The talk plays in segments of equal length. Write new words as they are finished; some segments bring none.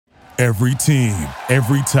Every team,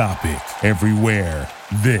 every topic, everywhere.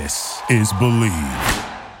 This is Believe.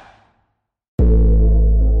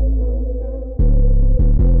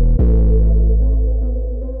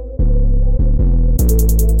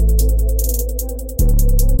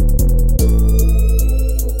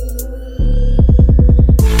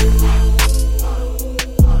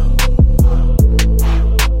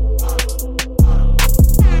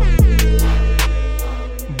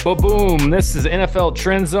 Boom! This is NFL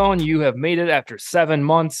Trend Zone. You have made it after 7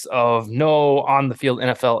 months of no on-the-field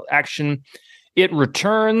NFL action. It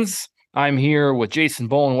returns. I'm here with Jason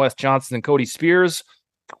Bowen, Wes Johnson, and Cody Spears,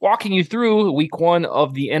 walking you through week one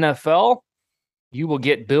of the NFL. You will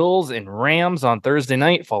get Bills and Rams on Thursday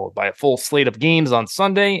night, followed by a full slate of games on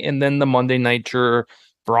Sunday, and then the Monday nighter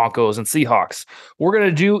Broncos and Seahawks. We're going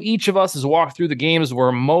to do, each of us is walk through the games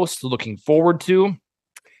we're most looking forward to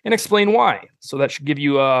and explain why. So that should give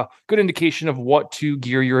you a good indication of what to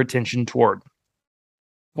gear your attention toward.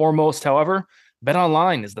 Foremost, however,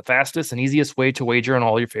 BetOnline is the fastest and easiest way to wager on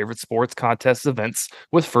all your favorite sports, contests, events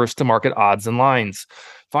with first-to-market odds and lines.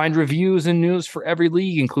 Find reviews and news for every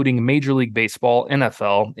league, including Major League Baseball,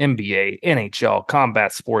 NFL, NBA, NHL,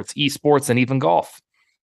 combat sports, esports, and even golf.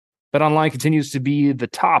 BetOnline continues to be the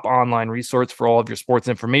top online resource for all of your sports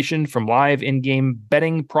information, from live in-game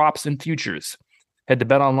betting, props, and futures. Head to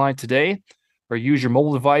BetOnline today or use your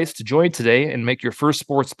mobile device to join today and make your first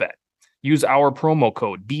sports bet. Use our promo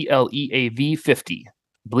code BLEAV50,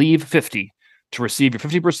 Believe50, to receive your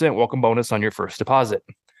 50% welcome bonus on your first deposit.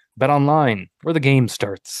 BetOnline, where the game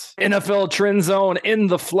starts. NFL Trend Zone in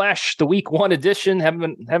the flesh, the week one edition.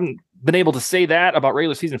 Haven't been able to say that about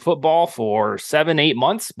regular season football for 7-8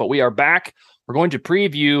 months, but we are back. We're going to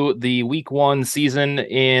preview the week one season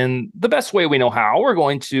in the best way we know how. We're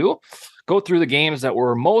going to go through the games that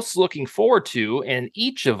we're most looking forward to, and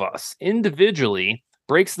each of us individually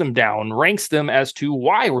breaks them down, ranks them as to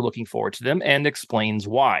why we're looking forward to them, and explains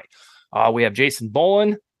why. We have Jason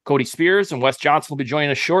Bowen, Cody Spears, and Wes Johnson will be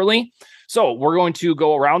joining us shortly. So we're going to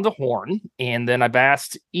go around the horn, and then I've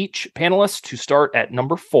asked each panelist to start at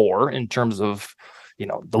number 4 in terms of,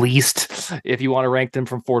 the least, if you want to rank them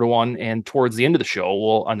from 4 to 1. And towards the end of the show,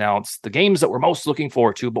 we'll announce the games that we're most looking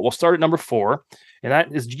forward to, but we'll start at number 4. And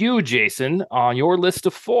that is you, Jason, on your list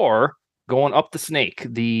of 4, going up the snake.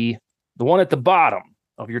 The one at the bottom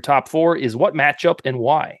of your top 4 is what matchup and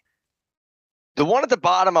why? The one at the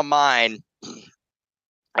bottom of mine,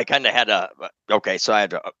 I kind of had so I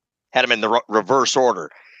had them in the reverse order.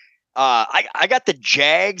 I got the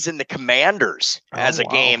Jags and the Commanders as a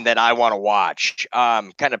game that I want to watch,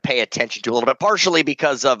 kind of pay attention to a little bit, partially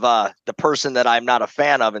because of the person that I'm not a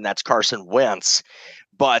fan of, and that's Carson Wentz.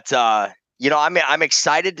 But I'm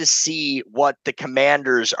excited to see what the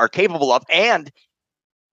Commanders are capable of, and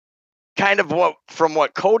kind of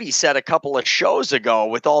what Cody said a couple of shows ago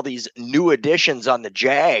with all these new additions on the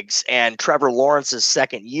Jags and Trevor Lawrence's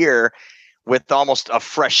second year with almost a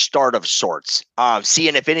fresh start of sorts.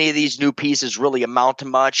 Seeing if any of these new pieces really amount to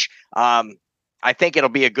much. I think it'll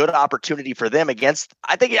be a good opportunity for them I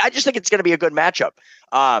just think it's going to be a good matchup.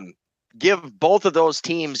 Give both of those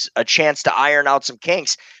teams a chance to iron out some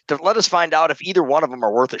kinks to let us find out if either one of them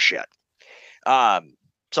are worth a shit.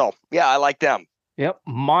 So yeah, I like them. Yep.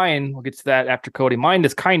 Mine, we'll get to that after Cody. Mine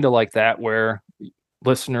is kind of like that, where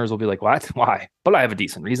listeners will be like, what? Why? But I have a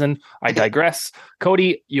decent reason. I digress.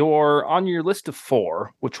 Cody, you're on your list of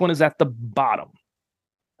 4. Which one is at the bottom?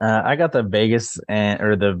 I got the Vegas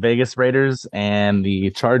Raiders and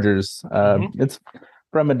the Chargers. It's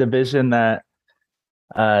from a division that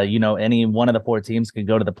any one of the 4 teams could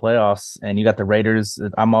go to the playoffs, and you got the Raiders.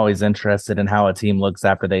 I'm always interested in how a team looks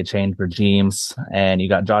after they change regimes, and you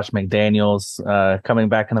got Josh McDaniels coming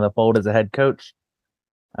back into the fold as a head coach.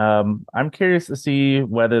 I'm curious to see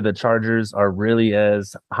whether the Chargers are really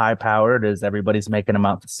as high powered as everybody's making them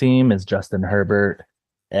out to seem. Is Justin Herbert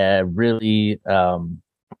really,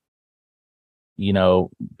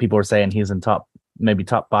 people are saying he's in top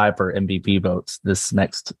 5 for MVP votes this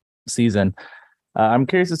next season. I'm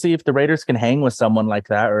curious to see if the Raiders can hang with someone like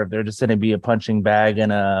that, or if they're just going to be a punching bag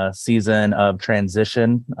in a season of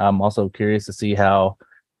transition. I'm also curious to see how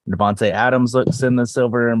Devontae Adams looks in the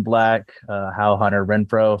silver and black, how Hunter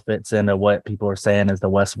Renfrow fits into what people are saying is the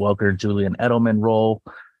Wes Welker, Julian Edelman role.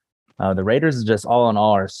 The Raiders, just all in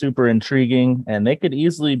all, are super intriguing, and they could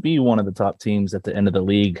easily be one of the top teams at the end of the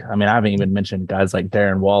league. I mean, I haven't even mentioned guys like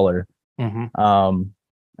Darren Waller.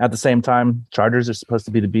 At the same time, Chargers are supposed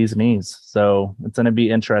to be the bee's knees, so it's going to be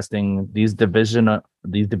interesting. These divisional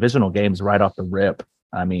games right off the rip.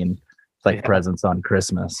 I mean, it's like presents on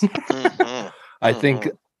Christmas. I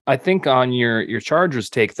think on your Chargers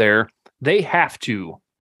take there, they have to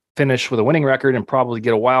finish with a winning record and probably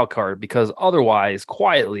get a wild card, because otherwise,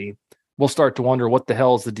 quietly, we'll start to wonder what the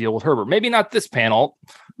hell is the deal with Herbert. Maybe not this panel,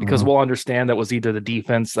 because we'll understand that was either the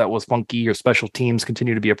defense that was funky or special teams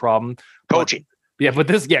continue to be a problem. Coaching.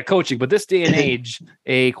 Coaching. But this day and age,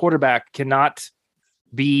 a quarterback cannot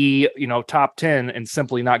be, top 10 and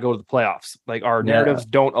simply not go to the playoffs. Like, our narratives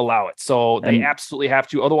don't allow it. So they absolutely have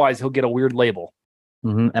to. Otherwise, he'll get a weird label.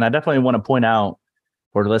 And I definitely want to point out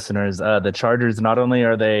for the listeners, the Chargers, not only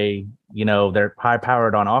are they, they're high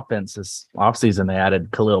powered on offense this offseason, they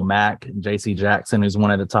added Khalil Mack and JC Jackson, who's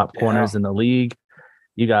one of the top corners in the league.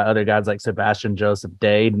 You got other guys like Sebastian Joseph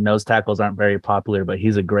Day. Nose tackles aren't very popular, but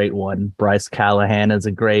he's a great one. Bryce Callahan is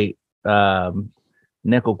a great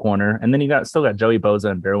nickel corner. And then you still got Joey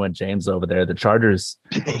Bosa and Derwin James over there. The Chargers,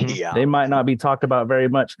 they might not be talked about very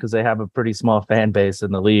much because they have a pretty small fan base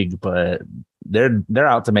in the league, but they're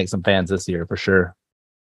out to make some fans this year for sure.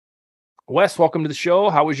 Wes, welcome to the show.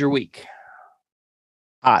 How was your week?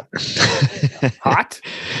 Hot. Hot?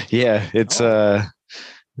 Yeah, it's a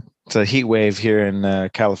heat wave here in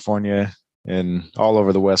California and all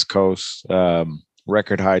over the West Coast.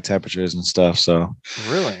 Record high temperatures and stuff. So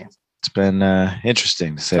really, it's been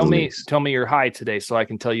interesting to say the least. Tell me your high today, so I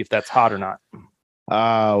can tell you if that's hot or not.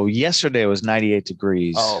 Yesterday was 98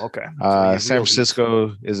 degrees. Oh, okay. San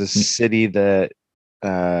Francisco is a city that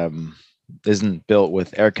isn't built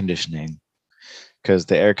with air conditioning, because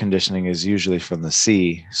the air conditioning is usually from the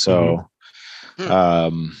sea. So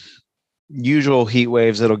usual heat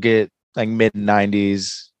waves, it'll get like mid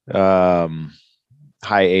 90s, high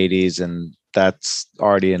 80s, and that's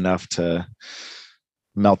already enough to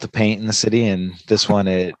melt the paint in the city. And this one,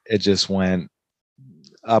 it just went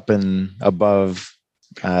up and above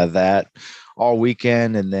that all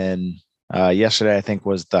weekend. And then yesterday, I think,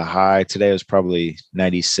 was the high. Today was probably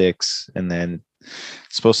 96, and then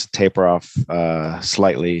it's supposed to taper off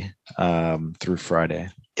slightly through Friday.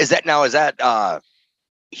 Is that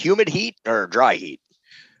humid heat or dry heat?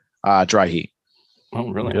 Dry heat. Oh,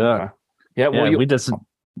 really? Yeah. Okay. Yeah. Well,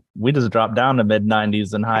 we just dropped down to mid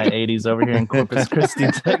 90s and high 80s over here in Corpus Christi,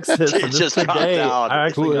 Texas. It just dropped down. I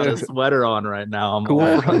actually got a sweater on right now. I'm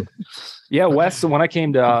cool. Yeah, Wes, so when I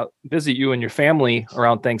came to visit you and your family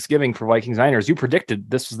around Thanksgiving for Vikings Niners, you predicted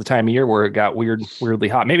this was the time of year where it got weirdly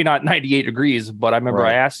hot. Maybe not 98 degrees, but I remember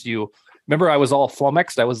I asked you, I was all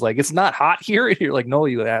flummoxed. I was like, it's not hot here. And you're like, no,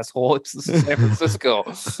 you asshole. It's San Francisco.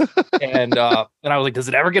 and I was like, does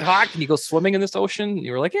it ever get hot? Can you go swimming in this ocean? And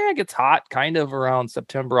you were like, yeah, it gets hot kind of around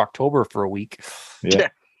September, October for a week. Yeah.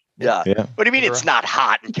 What do you mean it's not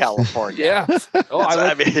hot in California? Yeah. Oh,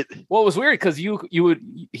 it was weird because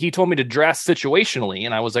he told me to dress situationally,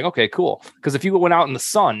 and I was like, okay, cool. Because if you went out in the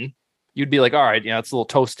sun, you'd be like, all right, it's a little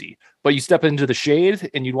toasty. But you step into the shade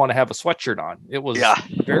and you'd want to have a sweatshirt on. It was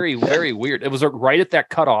very, very weird. It was right at that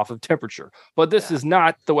cutoff of temperature. But this is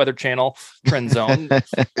not the Weather Channel Trend Zone.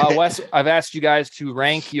 Wes, I've asked you guys to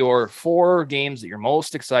rank your 4 games that you're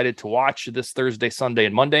most excited to watch this Thursday, Sunday,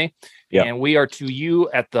 and Monday. Yep. And we are to you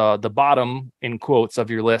at the bottom, in quotes, of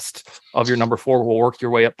your list of your number 4. We'll work your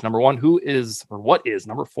way up to number 1. What is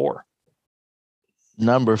number 4?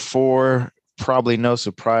 Number 4, probably no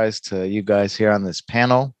surprise to you guys here on this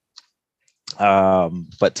panel.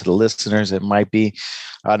 But to the listeners, it might be.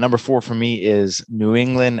 Number 4 for me is New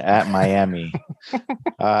England at Miami.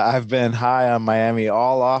 I've been high on Miami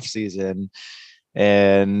all off season,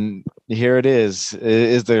 and here it is.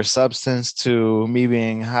 Is there substance to me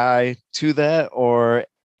being high to that, or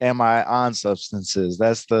am I on substances?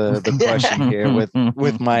 That's the question here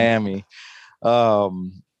with Miami.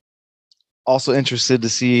 Also interested to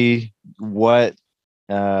see what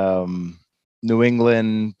New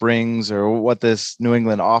England brings, or what this New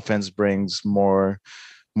England offense brings more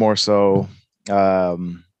so,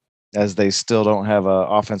 as they still don't have an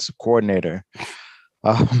offensive coordinator.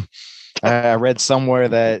 I read somewhere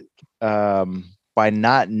that by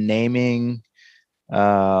not naming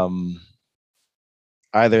either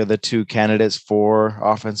the 2 candidates for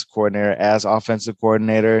offensive coordinator as offensive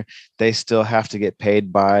coordinator, they still have to get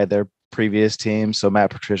paid by their previous team. So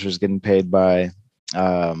Matt Patricia is getting paid by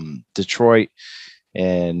Detroit,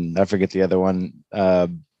 and I forget the other one,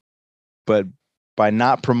 but by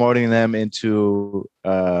not promoting them into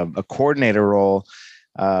a coordinator role,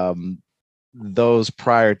 those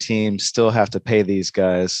prior teams still have to pay these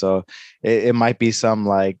guys. So it might be some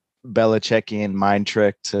like Belichickian mind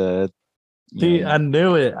trick to. See, I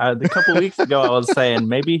knew it. A couple weeks ago, I was saying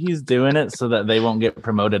maybe he's doing it so that they won't get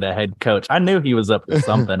promoted to head coach. I knew he was up to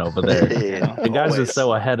something over there. The guys are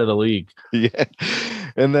so ahead of the league. Yeah.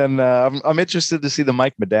 And then I'm interested to see the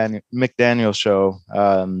Mike McDaniel show.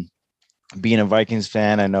 Being a Vikings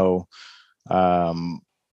fan, I know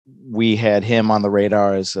we had him on the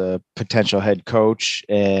radar as a potential head coach,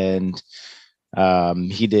 and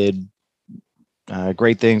he did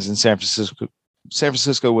great things in San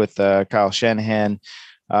Francisco with Kyle Shanahan.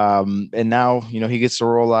 And now, he gets to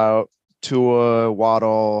roll out Tua,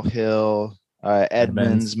 Waddle, Hill,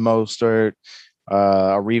 Edmonds, Mostert,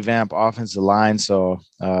 a revamp offensive line. So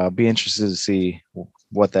be interested to see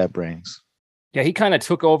what that brings. Yeah, he kind of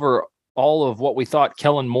took over all of what we thought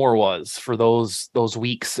Kellen Moore was for those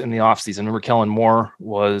weeks in the offseason. Remember, Kellen Moore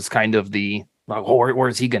was kind of the,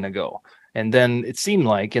 where's he going to go? And then it seemed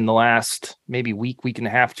like in the last maybe week and a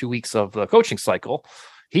half, 2 weeks of the coaching cycle,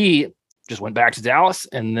 he just went back to Dallas,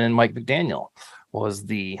 and then Mike McDaniel was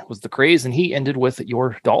the craze, and he ended with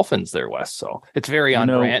your Dolphins there, Wes. So it's very on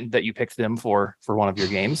brand that you picked them for one of your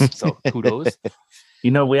games. So kudos.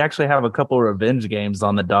 We actually have a couple of revenge games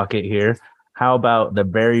on the docket here. How about the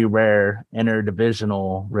very rare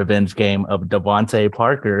interdivisional revenge game of Devontae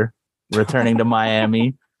Parker returning to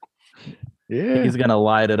Miami? Yeah, he's gonna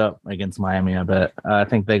light it up against Miami. I bet. I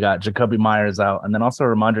think they got Jacoby Myers out, and then also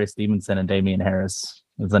Ramondre Stevenson and Damian Harris.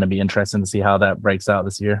 It's going to be interesting to see how that breaks out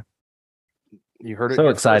this year. You heard it. So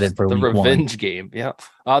excited for the week revenge 1. game. Yeah.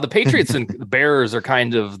 The Patriots and the Bears are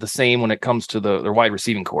kind of the same when it comes to their wide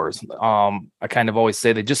receiving cores. I kind of always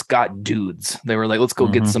say they just got dudes. They were like, let's go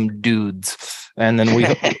get some dudes. And then we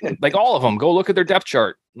like all of them go look at their depth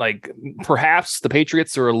chart. Like perhaps the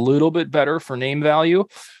Patriots are a little bit better for name value,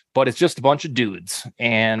 but it's just a bunch of dudes.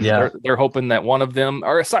 And they're hoping that one of them,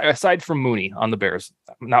 or aside from Mooney on the Bears,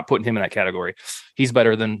 I'm not putting him in that category. He's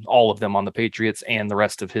better than all of them on the Patriots and the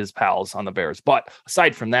rest of his pals on the Bears. But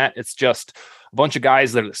aside from that, it's just a bunch of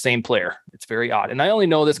guys that are the same player. It's very odd. And I only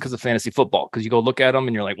know this because of fantasy football, because you go look at them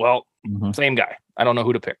and you're like, well, same guy. I don't know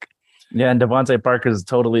who to pick. Yeah, and Devontae Parker is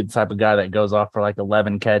totally the type of guy that goes off for like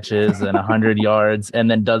 11 catches and 100 yards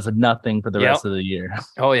and then does nothing for the rest of the year.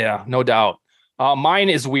 Oh, yeah, no doubt. Mine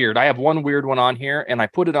is weird. I have one weird one on here, and I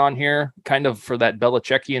put it on here kind of for that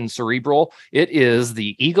Belichickian cerebral. It is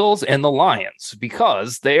the Eagles and the Lions,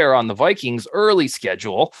 because they are on the Vikings' early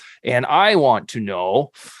schedule, and I want to know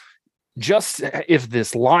just if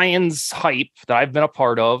this Lions hype that I've been a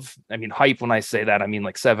part of, I mean, hype, when I say that, I mean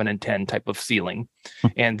like 7 and 10 type of ceiling,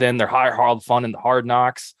 and then they're hard fun and the Hard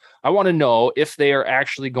Knocks. I want to know if they are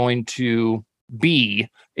actually going to be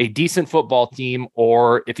a decent football team,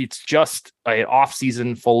 or if it's just an off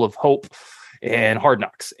season full of hope and Hard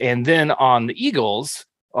Knocks. And then on the Eagles,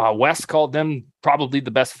 Wes called them probably the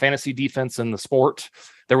best fantasy defense in the sport.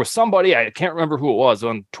 There was somebody, I can't remember who it was,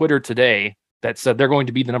 on Twitter today that said they're going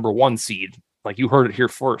to be the number 1 seed. Like, you heard it here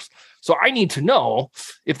first. So I need to know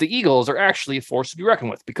if the Eagles are actually a force to be reckoned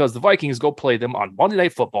with, because the Vikings go play them on Monday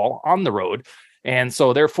Night Football on the road. And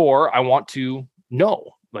so therefore I want to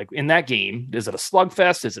know, like, in that game, is it a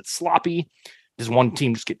slugfest? Is it sloppy? Does one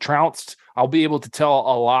team just get trounced? I'll be able to tell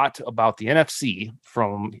a lot about the NFC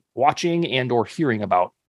from watching and or hearing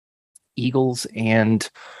about Eagles and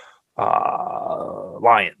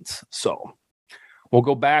Lions. So we'll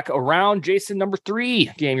go back around. Jason, number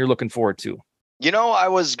 3 game you're looking forward to. I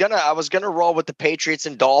was gonna roll with the Patriots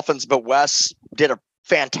and Dolphins, but Wes did a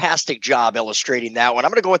fantastic job illustrating that one.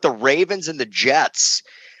 I'm gonna go with the Ravens and the Jets.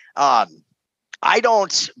 I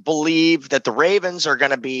don't believe that the Ravens are going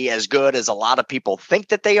to be as good as a lot of people think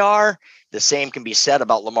that they are. The same can be said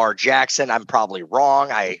about Lamar Jackson. I'm probably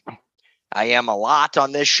wrong. I am a lot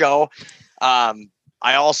on this show. I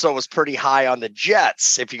also was pretty high on the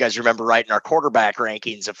Jets. If you guys remember right, in our quarterback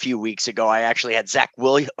rankings a few weeks ago, I actually had Zach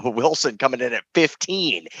Wilson coming in at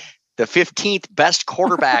 15, the 15th best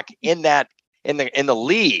quarterback in the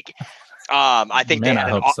league. I think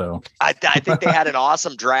I think they had an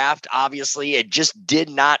awesome draft. Obviously, it just did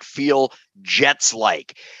not feel Jets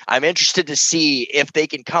like. I'm interested to see if they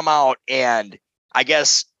can come out and, I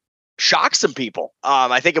guess, shock some people.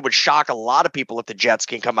 I think it would shock a lot of people if the Jets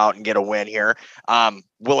can come out and get a win here.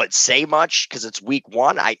 Will it say much because it's week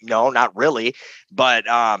 1? No, not really. But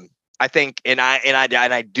I think, and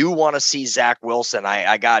I do want to see Zach Wilson.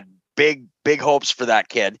 I got big hopes for that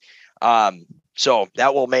kid. So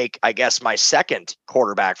that will make, I guess, my second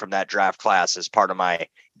quarterback from that draft class as part of my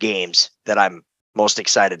games that I'm most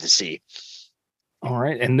excited to see. All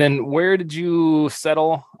right. And then where did you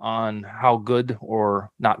settle on how good or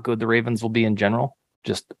not good the Ravens will be in general?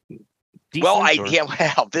 Just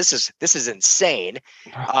decent, this is insane.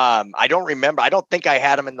 I don't remember. I don't think I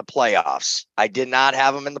had them in the playoffs. I did not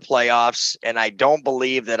have them in the playoffs. And I don't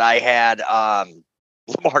believe that I had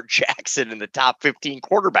Lamar Jackson in the top 15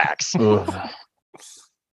 quarterbacks.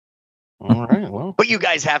 All right. Well, but you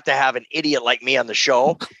guys have to have an idiot like me on the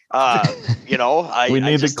show. We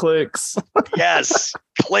need the clicks. Yes,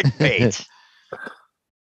 clickbait.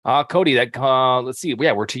 Cody, let's see.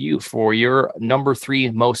 Yeah, we're to you for your number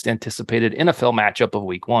 3 most anticipated NFL matchup of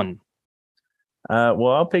week 1. Well,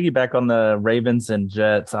 I'll piggyback on the Ravens and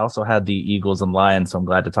Jets. I also had the Eagles and Lions, so I'm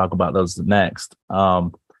glad to talk about those next.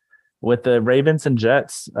 With the Ravens and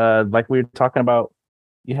Jets, like we were talking about,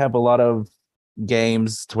 you have a lot of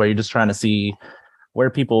games to where you're just trying to see where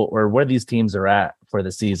these teams are at for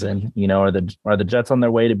the season. You know, are the Jets on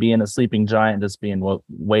their way to being a sleeping giant, just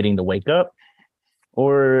waiting to wake up?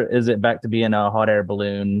 Or is it back to being a hot air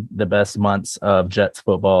balloon? The best months of Jets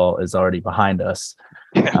football is already behind us.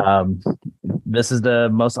 This is the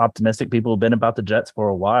most optimistic people have been about the Jets for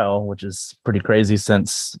a while, which is pretty crazy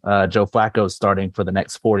since Joe Flacco's starting for the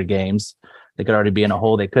next 40 games. They could already be in a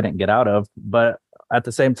hole they couldn't get out of. But at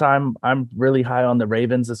the same time, I'm really high on the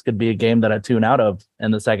Ravens. This could be a game that I tune out of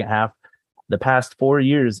in the second half. The past 4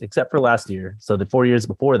 years, except for last year, so the 4 years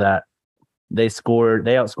before that, they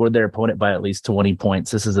outscored their opponent by at least 20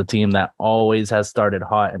 points. This is a team that always has started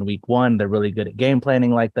hot in week 1. They're really good at game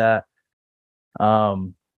planning like that.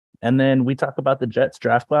 And then we talk about the Jets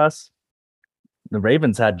draft class. The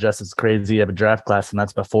Ravens had just as crazy of a draft class, and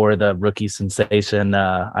that's before the rookie sensation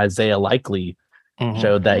Isaiah Likely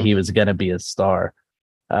showed that he was going to be a star.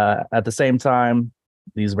 At the same time,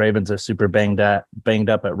 these Ravens are super banged up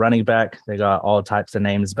at running back. They got all types of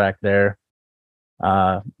names back there.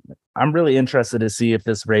 I'm really interested to see if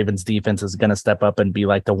this Ravens defense is going to step up and be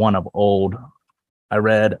like the one of old. I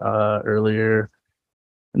read earlier,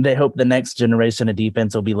 they hope the next generation of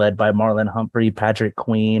defense will be led by Marlon Humphrey, Patrick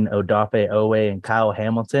Queen, Odafe Owe, and Kyle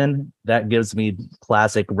Hamilton. That gives me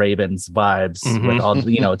classic Ravens vibes with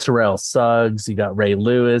all, Terrell Suggs. You got Ray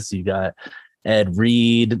Lewis, you got Ed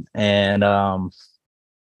Reed, and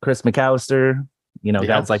Chris McAllister,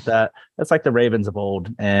 guys like that. That's like the Ravens of old.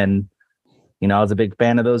 And I was a big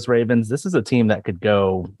fan of those Ravens. This is a team that could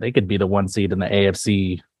be the 1 seed in the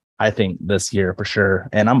AFC, I think, this year for sure.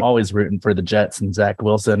 And I'm always rooting for the Jets and Zach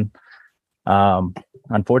Wilson.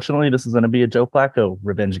 Unfortunately, this is going to be a Joe Flacco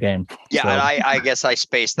revenge game. Yeah, so. And I guess I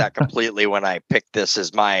spaced that completely when I picked this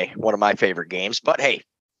as one of my favorite games. But hey,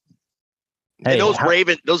 and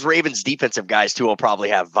those Ravens defensive guys too will probably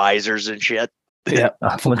have visors and shit. Yeah,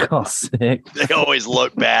 look all sick. They always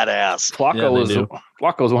look badass.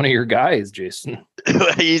 Flacco's one of your guys, Jason.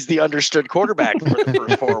 He's the understood quarterback for the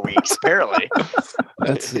first 4 weeks, apparently.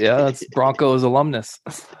 That's Broncos alumnus.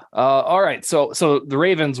 All right, so the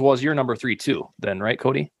Ravens was your number 3 too, then, right,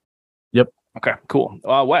 Cody? Yep. Okay, cool.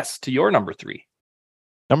 Wes, to your number 3.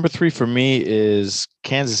 Number 3 for me is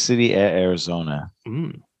Kansas City at Arizona.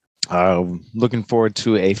 Looking forward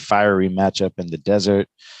to a fiery matchup in the desert.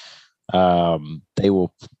 They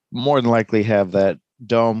will more than likely have that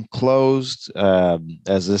dome closed,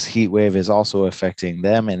 as this heat wave is also affecting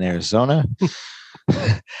them in Arizona.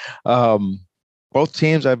 Both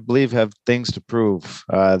teams, I believe, have things to prove.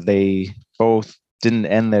 They both didn't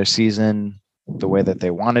end their season the way that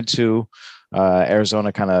they wanted to.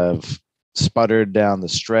 Arizona kind of sputtered down the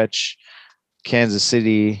stretch. Kansas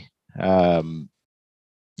City,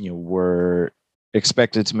 were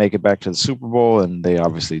expected to make it back to the Super Bowl, and they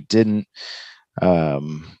obviously didn't.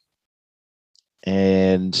 And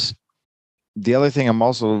the other thing I'm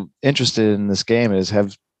also interested in this game is,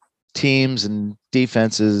 have teams and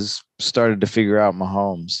defenses started to figure out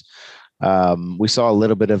Mahomes? We saw a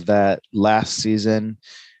little bit of that last season.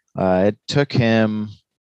 It took him,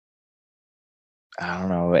 I don't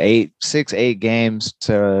know, 8 games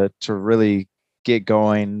to really get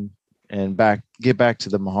going and get back to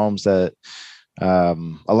the Mahomes that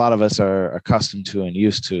a lot of us are accustomed to and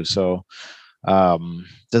used to. So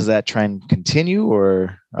does that trend continue,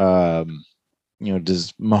 or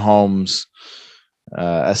does Mahomes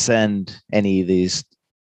ascend any of these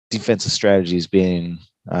defensive strategies being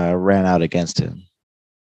ran out against him?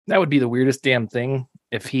 That would be the weirdest damn thing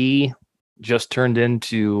if he just turned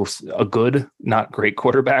into a good, not great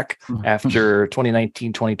quarterback after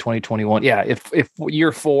 2019, 2020, 21. Yeah, if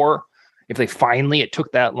year 4, if it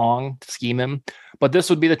took that long to scheme him, but this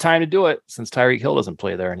would be the time to do it since Tyreek Hill doesn't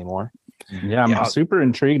play there anymore. Yeah, I'm super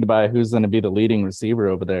intrigued by who's going to be the leading receiver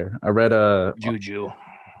over there. I read Juju.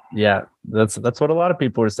 Yeah, that's what a lot of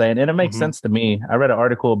people are saying, and it makes sense to me. I read an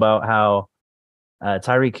article about how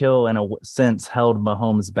Tyreek Hill, in a sense, held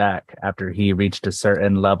Mahomes back after he reached a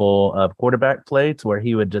certain level of quarterback play, to where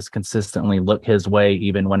he would just consistently look his way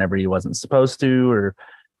even whenever he wasn't supposed to, or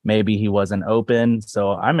maybe he wasn't open.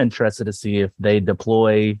 So I'm interested to see if they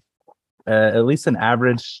deploy at least an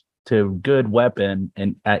average to good weapon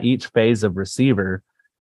at each phase of receiver,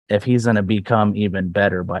 if he's going to become even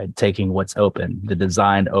better by taking what's open, the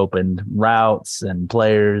designed open routes and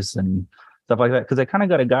players and stuff like that. Because they kind of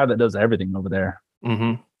got a guy that does everything over there.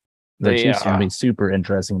 The Chiefs going to be super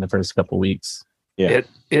interesting the first couple weeks. Yeah.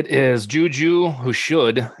 It is Juju, who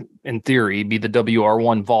should, in theory, be the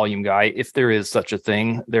WR1 volume guy, if there is such a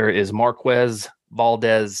thing. There is Marquez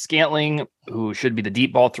Valdez-Scantling, who should be the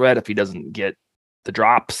deep ball threat if he doesn't get the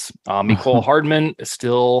drops. Mecole Hardman is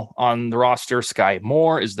still on the roster. Sky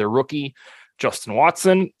Moore is their rookie. Justin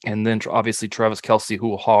Watson, and then obviously Travis Kelce, who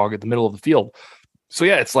will hog at the middle of the field. So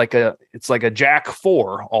yeah, it's like a jack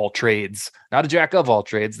for all trades, not a jack of all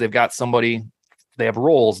trades. They've got somebody, they have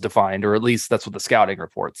roles defined, or at least that's what the scouting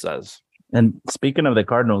report says. And speaking of the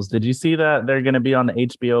Cardinals, did you see that they're going to be on the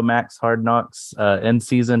HBO Max Hard Knocks end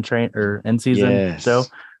season show?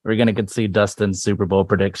 We're going to see Dustin's Super Bowl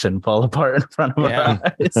prediction fall apart in front of our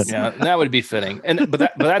eyes. Yeah, that would be fitting.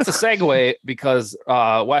 But that's a segue because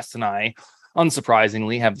Wes and I,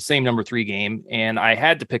 unsurprisingly, have the same number 3 game, and I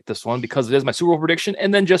had to pick this one because it is my Super Bowl prediction,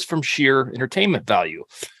 and then just from sheer entertainment value.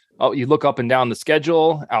 You look up and down the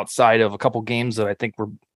schedule outside of a couple games that I think we're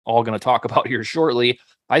all going to talk about here shortly.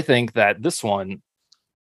 I think that this one,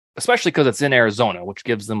 especially because it's in Arizona, which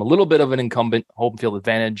gives them a little bit of an incumbent home field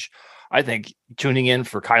advantage, I think tuning in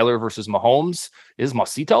for Kyler versus Mahomes is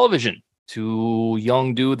must-see television. 2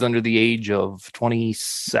 young dudes under the age of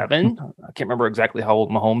 27. I can't remember exactly how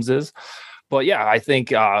old Mahomes is. But yeah, I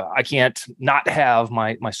think I can't not have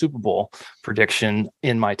my Super Bowl prediction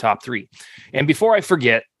in my top 3. And before I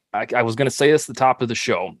forget, I was going to say this at the top of the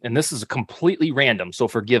show, and this is completely random, so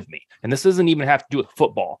forgive me. And this doesn't even have to do with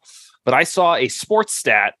football. But I saw a sports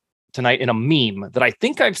stat tonight in a meme that I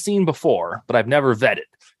think I've seen before, but I've never vetted.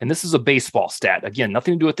 And this is a baseball stat. Again,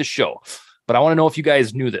 nothing to do with the show. But I want to know if you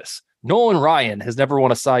guys knew this. Nolan Ryan has never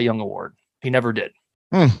won a Cy Young Award. He never did.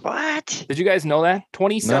 What? Did you guys know that?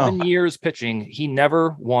 27 years pitching, he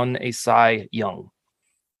never won a Cy Young.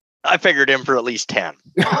 I figured him for at least 10.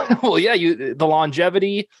 Well, yeah, the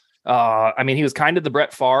longevity. I mean, he was kind of the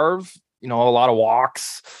Brett Favre, a lot of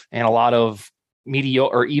walks and a lot of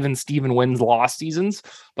mediocre, or even Steven Wynn's lost seasons.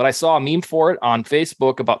 But I saw a meme for it on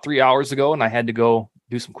Facebook about 3 hours ago, and I had to go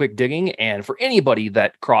do some quick digging. And for anybody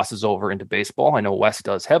that crosses over into baseball, I know Wes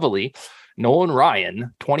does heavily. Nolan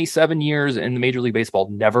Ryan, 27 years in the Major League Baseball,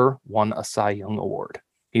 never won a Cy Young Award.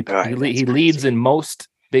 He leads in most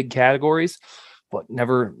big categories, but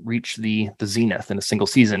never reached the zenith in a single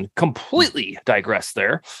season. Completely digress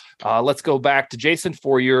there. Let's go back to Jason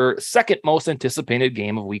for your second most anticipated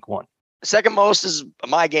game of week 1. Second most is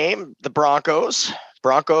my game, the Broncos.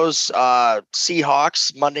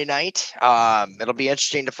 Seahawks Monday night. It'll be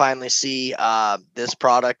interesting to finally see this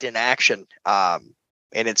product in action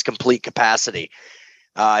in its complete capacity.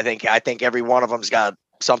 I think every one of them's got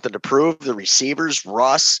something to prove. The receivers,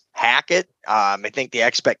 Russ, Hackett. I think the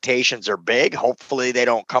expectations are big. Hopefully they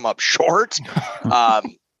don't come up short.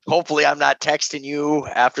 Hopefully I'm not texting you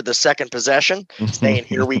after the second possession saying,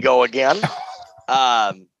 here we go again.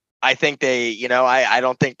 I think I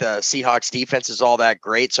don't think the Seahawks defense is all that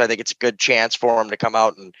great. So I think it's a good chance for them to come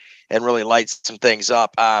out and really light some things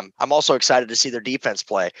up. I'm also excited to see their defense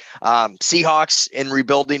play. Seahawks in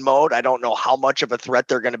rebuilding mode. I don't know how much of a threat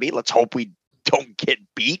they're going to be. Let's hope we don't get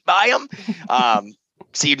beat by them.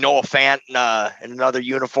 See Noah Fant in another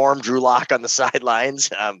uniform, Drew Lock on the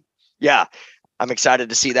sidelines. Yeah, I'm excited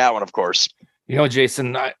to see that one, of course.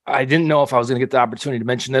 Jason, I didn't know if I was going to get the opportunity to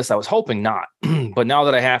mention this. I was hoping not, but now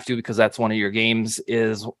that I have to, because that's one of your games,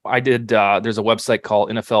 there's a website called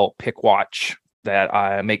NFL Pick Watch that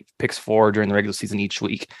I make picks for during the regular season each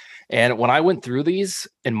week. And when I went through these,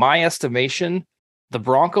 in my estimation, the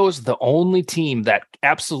Broncos, the only team that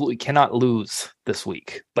absolutely cannot lose this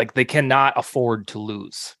week. Like, they cannot afford to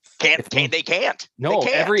lose. They can't. No, they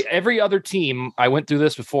can't. Every other team, I went through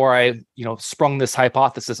this before I, sprung this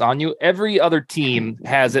hypothesis on you. Every other team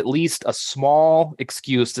has at least a small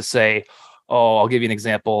excuse to say, oh, I'll give you an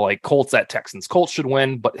example, like Colts at Texans. Colts should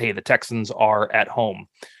win, but hey, the Texans are at home.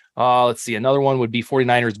 Let's see. Another one would be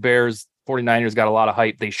 49ers, Bears. 49ers got a lot of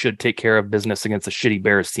hype. They should take care of business against a shitty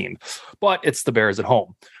Bears team, but it's the Bears at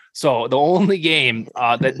home. So the only game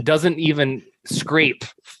that doesn't even scrape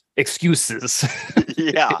excuses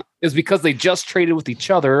is because they just traded with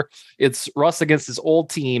each other. It's Russ against his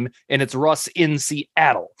old team, and it's Russ in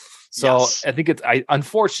Seattle. So yes. I think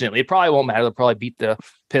unfortunately, it probably won't matter. They'll probably beat the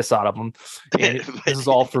piss out of them. And this is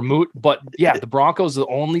all for moot. But yeah, the Broncos are the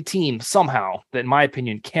only team somehow that, in my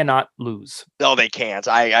opinion, cannot lose. No, they can't.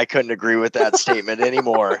 I couldn't agree with that statement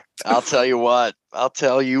anymore. I'll tell you what.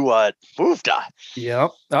 Woofda.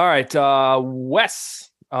 Yep. All right. Wes.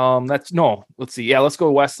 Let's see. Yeah, let's go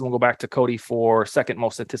west and we'll go back to Cody for second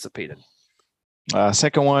most anticipated.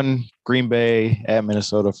 Second one, Green Bay at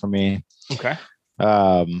Minnesota for me. Okay.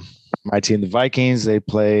 My team, the Vikings, they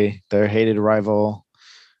play their hated rival,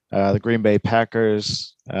 the Green Bay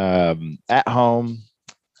Packers at home.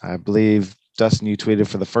 I believe, Dustin, you tweeted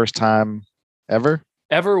for the first time ever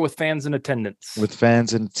with fans in attendance. With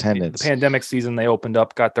fans in attendance. The pandemic season, they opened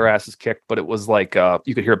up, got their asses kicked, but it was like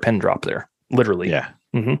you could hear a pin drop there, literally. Yeah.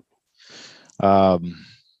 Mm-hmm.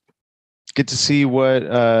 Get to see what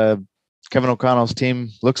Kevin O'Connell's team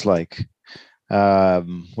looks like.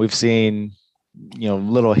 We've seen,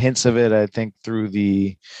 little hints of it, I think, through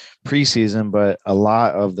the preseason, but a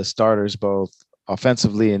lot of the starters, both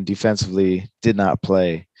offensively and defensively, did not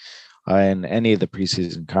play in any of the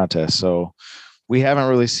preseason contests. So we haven't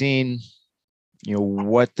really seen,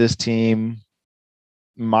 what this team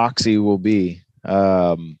moxie will be.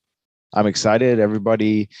 I'm excited.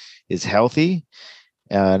 Everybody is healthy,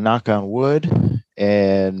 knock on wood.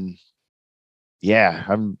 And yeah,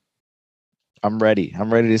 I'm ready.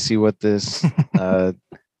 I'm ready to see what this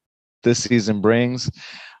this season brings.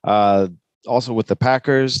 Also with the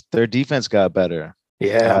Packers, their defense got better.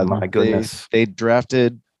 Yeah, my goodness. They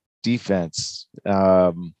drafted defense,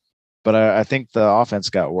 but I think the offense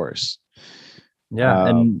got worse. Yeah,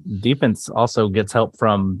 and defense also gets help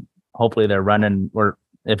from, hopefully they're running, or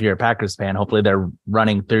if you're a Packers fan, hopefully they're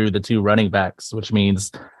running through the two running backs, which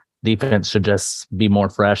means defense should just be more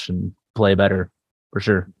fresh and play better for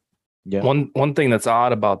sure. Yeah. One thing that's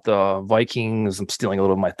odd about the Vikings, I'm stealing a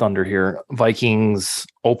little of my thunder here, Vikings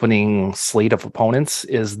opening slate of opponents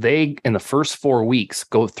is they, in the first 4 weeks,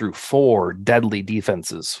 go through 4 deadly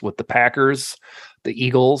defenses with the Packers, the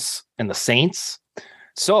Eagles, and the Saints.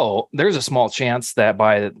 So there's a small chance that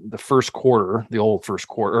by the first quarter,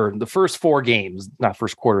 or the first 4 games, not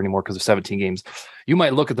first quarter anymore because of 17 games, you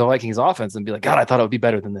might look at the Vikings offense and be like, God, I thought it would be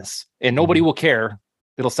better than this. And nobody will care.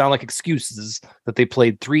 It'll sound like excuses that they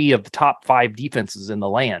played 3 of the top 5 defenses in the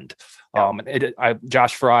land.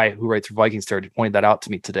 Josh Fry, who writes for Vikings Star, pointed that out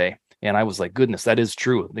to me today. And I was like, goodness, that is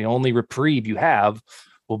true. The only reprieve you have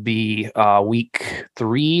will be week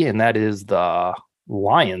 3, and that is the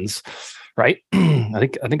Lions, right? I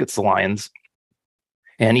think it's the Lions.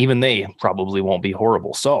 And even they probably won't be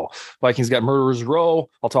horrible. So Vikings got Murderers Row.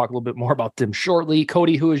 I'll talk a little bit more about them shortly.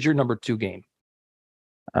 Cody, who is your number 2 game?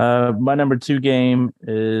 My number 2 game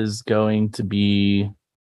is going to be,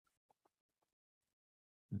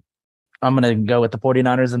 I'm going to go with the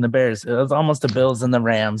 49ers and the Bears. It was almost the Bills and the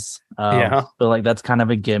Rams. Feel like that's kind of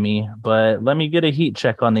a gimme, but let me get a heat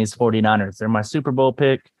check on these 49ers. They're my Super Bowl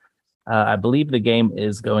pick. I believe the game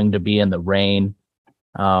is going to be in the rain.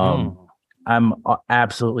 I'm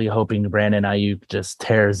absolutely hoping Brandon Ayuk just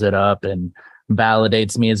tears it up and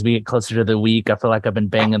validates me as we get closer to the week. I feel like I've been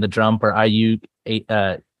banging the drum for Ayuk,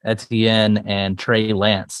 Etienne, and Trey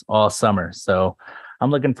Lance all summer. So I'm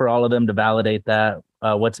looking for all of them to validate that.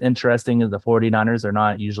 What's interesting is the 49ers are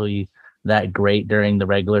not usually that great during the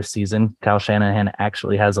regular season. Kyle Shanahan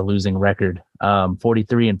actually has a losing record,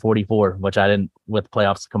 43-44, which I didn't, with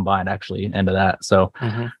playoffs combined, actually into that. So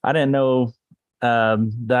I didn't know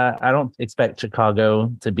that. I don't expect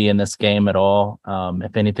Chicago to be in this game at all.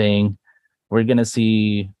 If anything, we're going to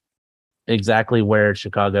see exactly where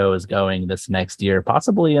Chicago is going this next year,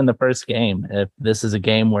 possibly in the first game. If this is a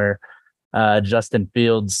game where Justin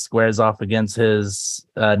Fields squares off against his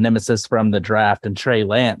nemesis from the draft and Trey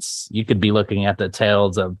Lance, you could be looking at the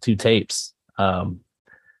tails of 2 tapes.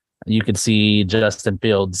 You could see Justin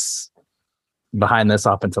Fields behind this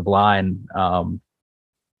offensive line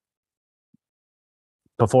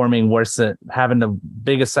performing worse, at having the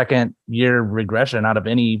biggest second year regression out of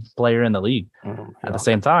any player in the league. At the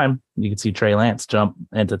same time, you can see Trey Lance jump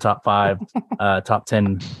into top 5, top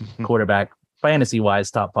 10 quarterback, fantasy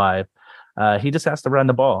wise, top 5. He just has to run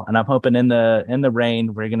the ball. And I'm hoping in the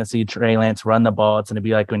rain, we're going to see Trey Lance run the ball. It's going to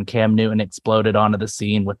be like when Cam Newton exploded onto the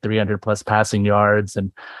scene with 300 plus passing yards,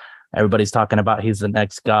 and everybody's talking about he's the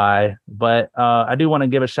next guy. But I do want to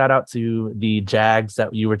give a shout out to the Jags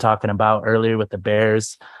that you were talking about earlier with the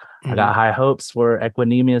Bears. I got high hopes for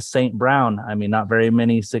Equanimeous St. Brown. I mean, not very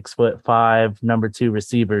many 6'5" number 2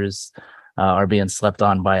 receivers are being slept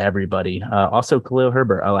on by everybody. Also, Khalil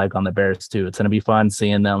Herbert, I like on the Bears too. It's going to be fun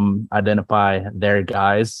seeing them identify their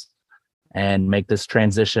guys and make this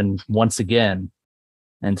transition once again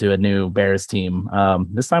into a new Bears team.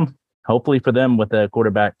 This time, hopefully for them, with a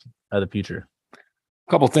quarterback of the future.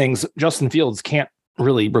 A couple things. Justin Fields can't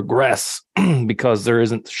really regress because there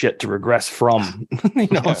isn't shit to regress from.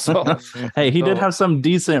 So hey, he did have some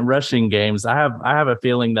decent rushing games. I have a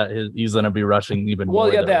feeling that he's going to be rushing even more.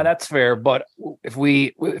 Well, yeah, that's fair. But if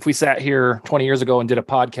we sat here 20 years ago and did a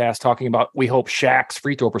podcast talking about we hope Shaq's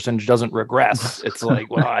free throw percentage doesn't regress, it's like,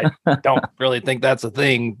 well, I don't really think that's a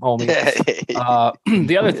thing, homie.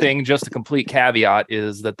 The other thing, just a complete caveat,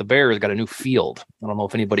 is that the Bears got a new field. I don't know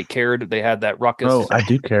if anybody cared. They had that ruckus. Oh, I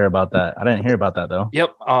do care about that. I didn't hear about that though.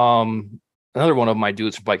 Yep. Another one of my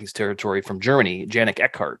dudes from Vikings territory from Germany, Janik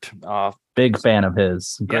Eckhart. Big fan of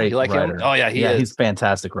his. Great you like writer. him? Oh, yeah, he's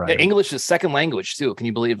fantastic writer. Yeah, English is second language, too. Can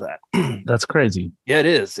you believe that? That's crazy. Yeah, it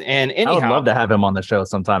is. And anyhow, I would love to have him on the show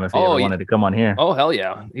sometime if he ever wanted to come on here. Oh, hell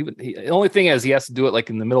yeah. The only thing is he has to do it like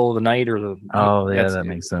in the middle of the night or that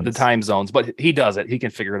makes sense. The time zones. But he does it. He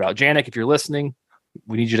can figure it out. Janik, if you're listening,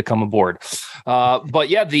 we need you to come aboard. But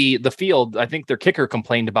yeah, the field, I think their kicker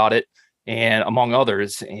complained about it, and among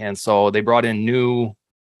others. And so they brought in new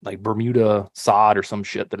like Bermuda sod or some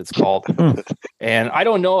shit that it's called. And I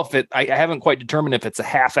don't know if I haven't quite determined if it's a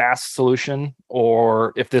half-ass solution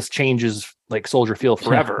or if this changes like Soldier Field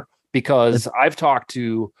forever, because I've talked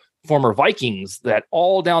to former Vikings that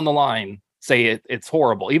all down the line say it's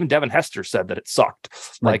horrible. Even Devin Hester said that it sucked.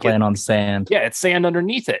 Like playing on sand. Yeah, it's sand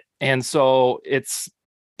underneath it. And so it's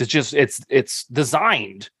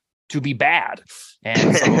designed to be bad.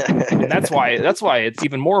 And so and that's why it's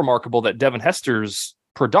even more remarkable that Devin Hester's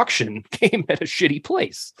production came at a shitty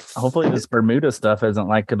place. Hopefully this Bermuda stuff isn't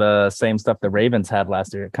like the same stuff the Ravens had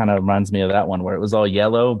last year. It kind of reminds me of that one where it was all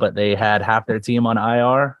yellow, but they had half their team on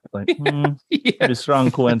IR. Like, pretty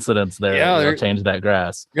strong coincidence there. Yeah, they'll change that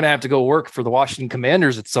grass. You're gonna have to go work for the Washington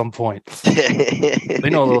Commanders at some point. They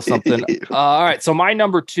know a little something. All right, so my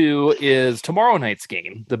number 2 is tomorrow night's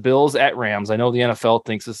game, the Bills at Rams. I know the NFL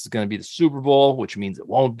thinks this is going to be the Super Bowl, which means it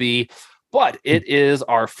won't be. But it is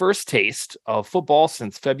our first taste of football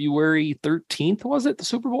since February 13th, was it, the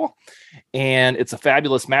Super Bowl? And it's a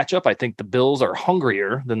fabulous matchup. I think the Bills are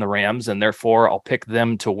hungrier than the Rams, and therefore I'll pick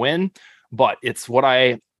them to win. But it's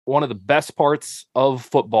one of the best parts of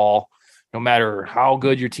football, no matter how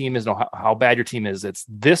good your team is, how bad your team is. It's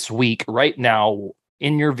this week, right now,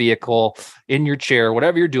 in your vehicle, in your chair,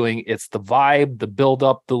 whatever you're doing. It's the vibe, the build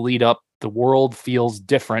up, the lead up. The world feels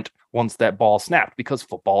different once that ball snapped because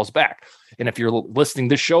football is back. And if you're listening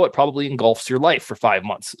to this show, it probably engulfs your life for 5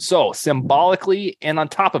 months. So symbolically, and on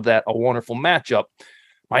top of that, a wonderful matchup.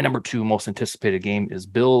 My number 2 most anticipated game is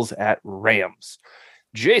Bills at Rams.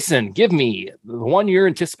 Jason, give me the one you're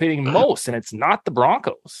anticipating most, and it's not the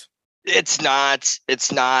Broncos. It's not.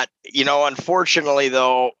 Unfortunately,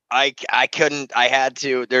 though, I had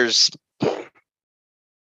to.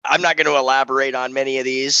 I'm not going to elaborate on many of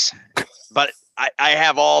these, but I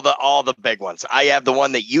have all the big ones. I have the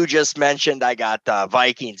one that you just mentioned. I got the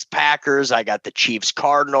Vikings Packers. I got the Chiefs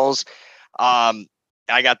Cardinals.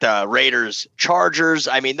 I got the Raiders Chargers.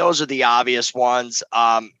 I mean, those are the obvious ones.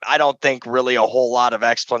 I don't think really a whole lot of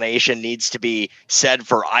explanation needs to be said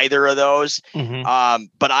for either of those. Mm-hmm.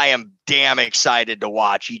 But I am damn excited to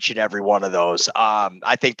watch each and every one of those.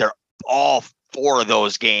 I think they're all 4 of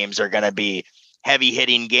those games are going to be heavy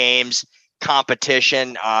hitting games,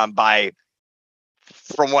 competition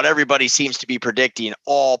from what everybody seems to be predicting,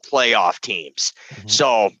 all playoff teams. Mm-hmm.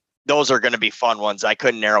 So those are going to be fun ones. I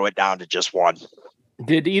couldn't narrow it down to just one.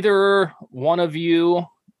 Did either one of you,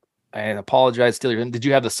 and apologize, did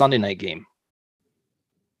you have the Sunday night game?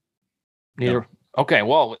 Neither. No. Okay,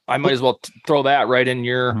 well, I might as well throw that right in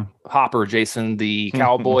your hopper, Jason. The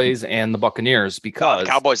Cowboys and the Buccaneers, because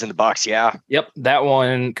Cowboys and the Bucs, yeah. Yep, that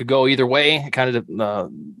one could go either way. Kind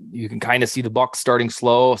of, you can kind of see the Bucs starting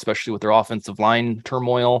slow, especially with their offensive line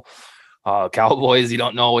turmoil. Cowboys, you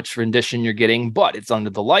don't know which rendition you're getting, but it's under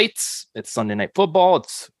the lights. It's Sunday Night Football.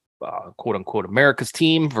 It's quote unquote America's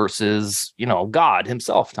team versus, God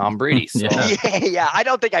himself, Tom Brady. So. Yeah. I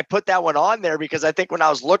don't think I put that one on there because I think when I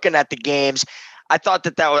was looking at the games, I thought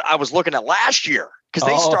that I was looking at last year because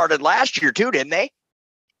they started last year too, didn't they?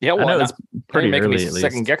 Yeah, well, it's pretty early.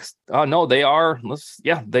 Second guess. No, they are.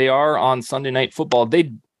 They are on Sunday Night Football.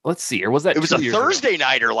 Let's see, or was that? It was a Thursday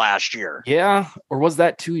nighter last year. Yeah, or was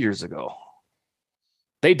that 2 years ago?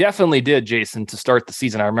 They definitely did, Jason, to start the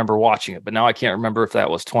season. I remember watching it, but now I can't remember if that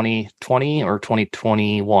was 2020 or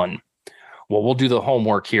 2021. Well, we'll do the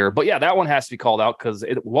homework here. But yeah, that one has to be called out because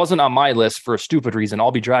it wasn't on my list for a stupid reason.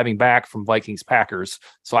 I'll be driving back from Vikings Packers,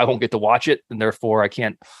 so I won't get to watch it, and therefore I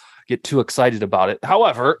can't get too excited about it.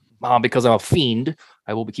 However, because I'm a fiend,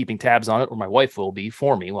 I will be keeping tabs on it, or my wife will be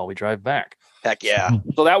for me while we drive back. Heck yeah.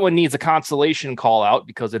 So that one needs a consolation call out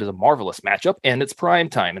because it is a marvelous matchup and it's prime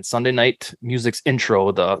time. And Sunday Night Music's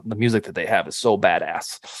intro, the music that they have is so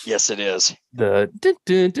badass. Yes, it is. I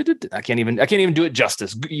can't even do it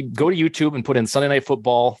justice. Go to YouTube and put in Sunday Night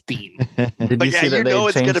Football theme. Did you see that they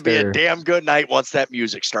it's going to changed be their... a damn good night once that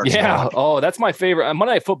music starts. Yeah. Going. Oh, that's my favorite.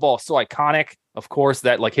 Monday Night Football is so iconic. Of course,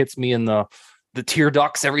 that like hits me in the tear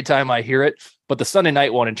ducts every time I hear it. But the Sunday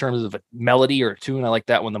night one, in terms of a melody or a tune, I like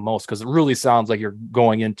that one the most because it really sounds like you're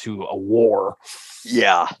going into a war.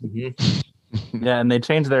 Yeah. Mm-hmm. Yeah, and they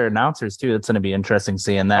changed their announcers too. It's going to be interesting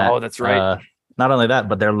seeing that. Oh, that's right. Not only that,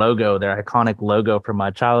 but their logo, their iconic logo from my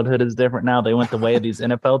childhood is different now. They went the way of these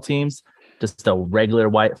NFL teams, just a regular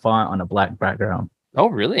white font on a black background. Oh,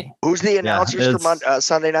 really? Who's the announcers for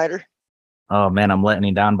Sunday Nighter? Oh, man, I'm letting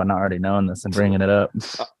you down by not already knowing this and bringing it up.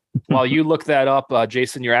 While you look that up,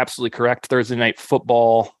 Jason, you're absolutely correct. Thursday Night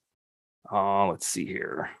Football, let's see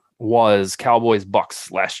here, was Cowboys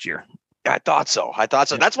Bucks last year. I thought so.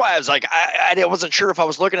 That's why I was like, I wasn't sure if I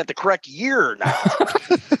was looking at the correct year or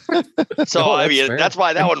not. So, No, I mean, fair. that's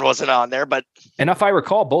why that one wasn't on there. But And if I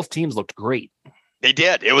recall, both teams looked great. they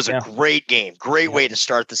did. It was Yeah. a great game. Great way to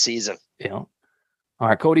start the season. Yeah. All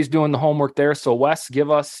right, Cody's doing the homework there. So, Wes,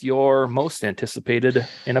 give us your most anticipated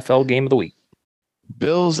NFL game of the week.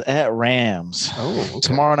 Bills at Rams. Oh, okay.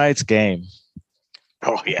 Tomorrow night's game.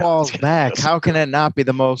 Oh, yeah. Football's back. How can it not be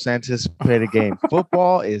the most anticipated game?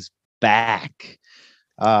 Football is back.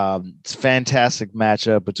 It's a fantastic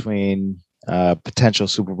matchup between potential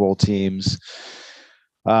Super Bowl teams.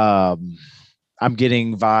 I'm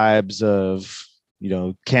getting vibes of,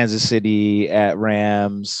 Kansas City at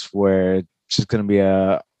Rams, where it's just going to be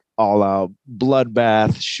a all-out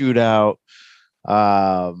bloodbath shootout.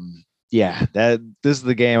 This is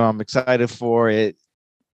the game I'm excited for. It,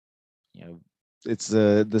 it's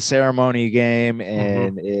the ceremony game,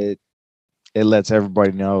 and it lets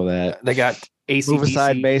everybody know that They got AC. move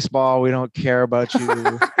aside baseball. We don't care about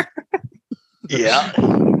you. Yeah.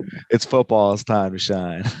 It's football's time to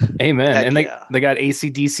shine. Amen. Heck And yeah. they got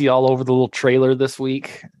ACDC all over the little trailer this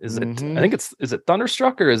week. Is it? Mhm. I think is it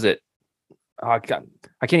Thunderstruck or is it? I can't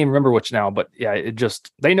even remember which now. But yeah, it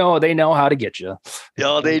just they know how to get you.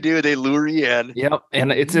 Yeah, they do. They lure you in. Yep,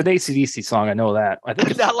 and it's an ACDC song. I know that. I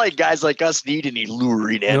think It's not like guys like us need any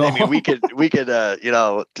luring in. No. I mean, we could, a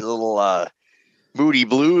little Moody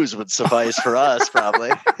Blues would suffice for us,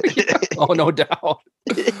 probably. oh, no doubt.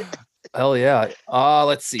 Hell yeah.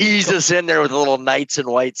 Let's see. Ease us in there with a little Knights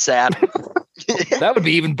in White Satin. That would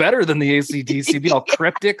be even better than the ACDC. Be all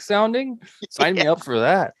cryptic sounding. Sign me up for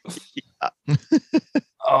that.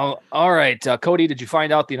 All right, Cody. Did you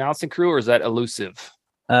find out the announcing crew, or is that elusive?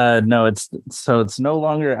 No, it's no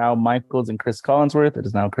longer Al Michaels and Chris Collinsworth. It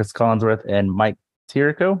is now Chris Collinsworth and Mike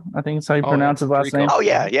Tirico. I think is how you pronounce his last Tirico. name. Oh,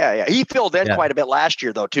 yeah. He filled in Yeah. quite a bit last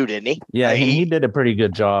year, though, too, didn't he? Yeah, he did a pretty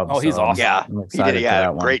good job. Oh, he's awesome. Yeah, I'm he excited did. for Yeah,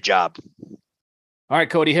 that one. great job. All right,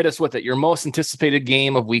 Cody, hit us with it. Your most anticipated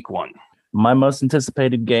game of week 1. My most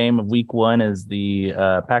anticipated game of week 1 is the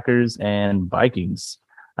Packers and Vikings.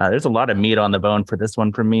 There's a lot of meat on the bone for this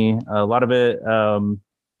one for me. A lot of it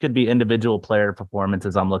could be individual player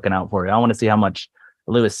performances I'm looking out for. I want to see how much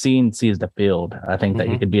Lewis Cine sees the field. I think that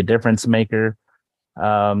he could be a difference maker.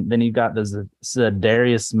 Then you got the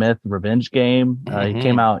Darius Smith revenge game. He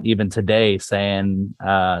came out even today saying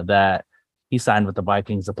that he signed with the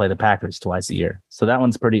Vikings to play the Packers twice a year. So that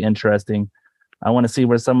one's pretty interesting. I want to see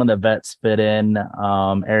where some of the vets fit in.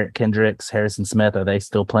 Eric Kendricks, Harrison Smith, are they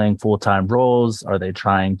still playing full-time roles? Are they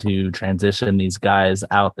trying to transition these guys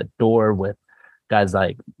out the door with guys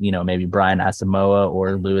like, maybe Brian Asamoah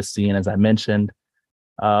or Lewis Cine, as I mentioned?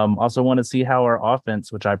 Also want to see how our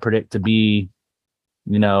offense, which I predict to be,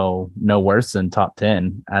 no worse than top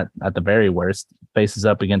 10 at the very worst, faces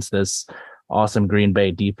up against this awesome Green Bay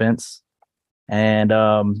defense. And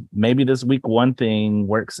maybe this week 1 thing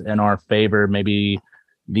works in our favor. Maybe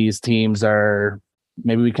these teams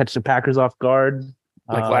maybe we catch the Packers off guard.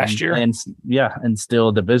 Like last year? And still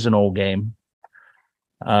a divisional game.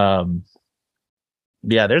 There's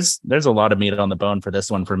a lot of meat on the bone for this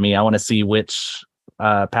one for me. I want to see which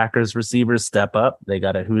Packers receivers step up. They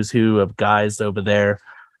got a who's who of guys over there.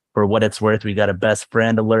 For what it's worth, we got a best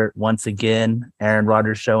friend alert once again. Aaron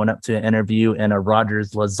Rodgers showing up to an interview in a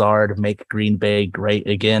Rodgers Lazard Make Green Bay Great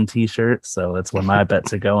Again t-shirt. So that's where my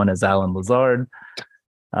bets are going, as Alan Lazard.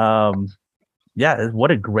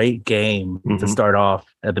 What a great game to start off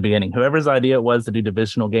at the beginning. Whoever's idea it was to do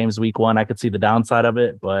divisional games week 1, I could see the downside of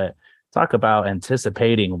it, but talk about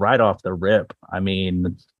anticipating right off the rip. I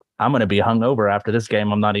mean, I'm going to be hungover after this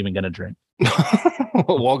game. I'm not even going to drink.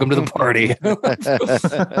 Welcome to the party.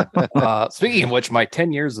 Speaking of which, my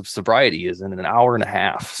 10 years of sobriety is in an hour and a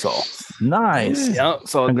half. So Nice. yeah.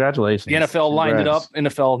 So Congratulations. the NFL lined it up.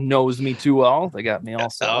 NFL knows me too well. They got me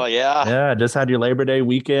also. Oh yeah. Yeah, just had your Labor Day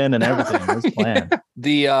weekend and everything. It was planned.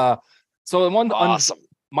 So the one Awesome.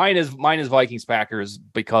 mine is Vikings Packers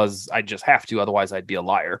because I just have to, otherwise I'd be a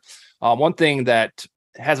liar. One thing that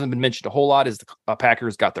hasn't been mentioned a whole lot is the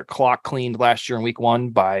Packers got their clock cleaned last year in week 1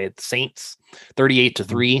 by the Saints,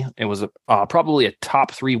 38-3. It was probably a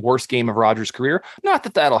top 3 worst game of Rodgers' career. Not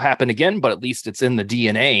that that'll happen again, but at least it's in the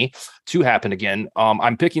DNA to happen again.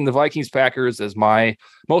 I'm picking the Vikings Packers as my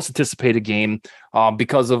most anticipated game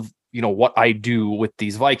because of what I do with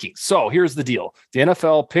these Vikings. So here's the deal: the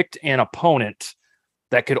NFL picked an opponent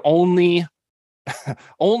that could only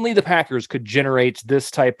the Packers could generate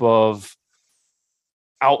this type of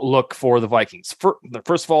outlook for the Vikings.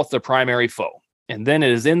 First of all, it's their primary foe, and then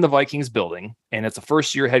it is in the Vikings building, and it's a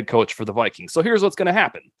first-year head coach for the Vikings. So here's what's going to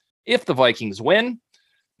happen: if the Vikings win,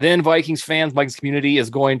 then Vikings fans, Vikings community is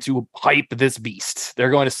going to hype this beast.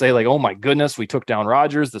 They're going to say like, "Oh my goodness, we took down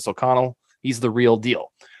Rodgers. This O'Connell, he's the real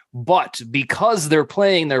deal." But because they're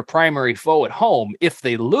playing their primary foe at home, if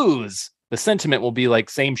they lose, the sentiment will be like,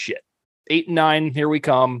 same shit. 8-9, here we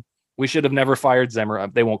come. We should have never fired Zimmer.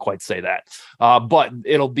 They won't quite say that. But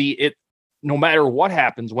it'll be it. No matter what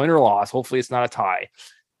happens, win or loss, hopefully it's not a tie.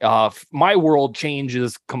 My world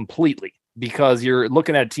changes completely because you're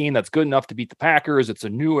looking at a team that's good enough to beat the Packers. It's a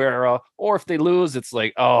new era. Or if they lose, it's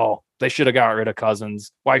like, oh, they should have got rid of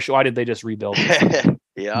Cousins. Why did they just rebuild?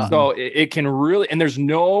 Yeah. So it can really, and there's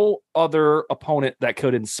no other opponent that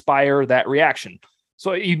could inspire that reaction.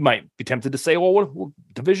 So you might be tempted to say, well, what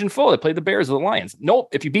division foe? They play the Bears or the Lions. Nope.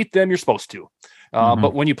 If you beat them, you're supposed to.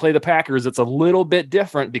 But when you play the Packers, it's a little bit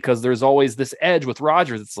different because there's always this edge with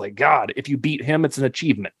Rodgers. It's like, God, if you beat him, it's an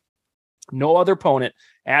achievement. No other opponent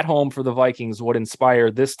at home for the Vikings would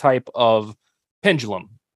inspire this type of pendulum,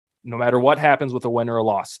 no matter what happens with a win or a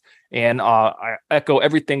loss. And I echo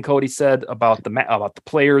everything Cody said about the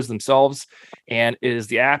players themselves. And it is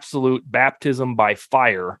the absolute baptism by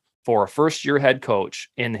fire for a first-year head coach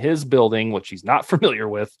in his building, which he's not familiar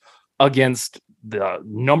with, against the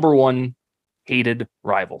number 1 hated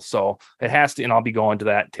rival. So it has to, and I'll be going to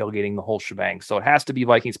that, tailgating the whole shebang. So it has to be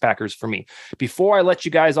Vikings Packers for me. Before I let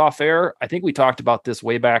you guys off air, I think we talked about this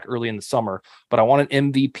way back early in the summer, but I want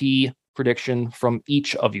an MVP prediction from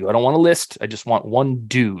each of you. I don't want a list. I just want one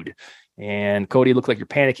dude. And Cody, look like you're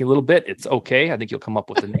panicking a little bit. It's okay. I think you'll come up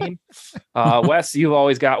with a name. Wes, you've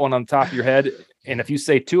always got one on the top of your head. And if you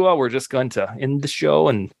say Tua, we're just going to end the show.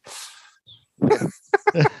 And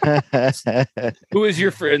who is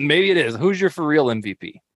your maybe it is. Who's your for real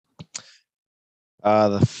MVP?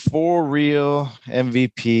 The for real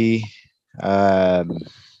MVP.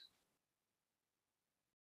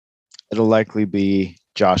 It'll likely be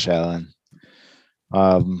Josh Allen.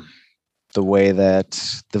 The way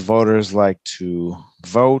that the voters like to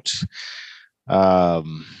vote.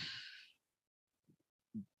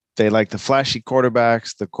 They like the flashy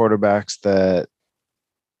quarterbacks, the quarterbacks that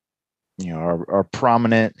are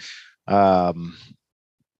prominent. Although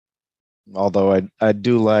I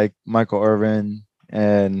do like Michael Irvin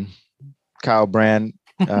and Kyle Brandt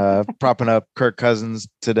propping up Kirk Cousins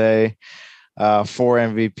today for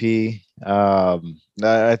MVP.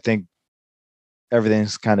 I think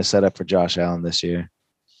everything's kind of set up for Josh Allen this year.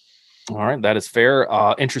 All right, that is fair.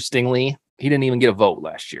 Interestingly, he didn't even get a vote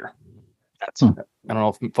last year. I don't know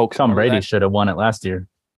if folks. Tom Brady should have won it last year.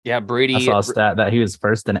 Yeah, Brady. I saw a stat that he was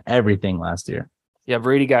first in everything last year. Yeah,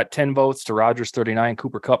 Brady got 10 votes to Rodgers 39.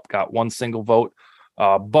 Cooper Kupp got 1 single vote.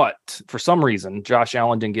 But for some reason, Josh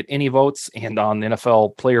Allen didn't get any votes. And on the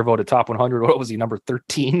NFL player voted top 100, what was he, number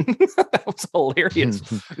 13? That was hilarious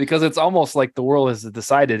because it's almost like the world has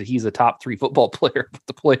decided he's a top 3 football player. But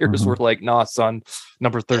the players were like, nah, son,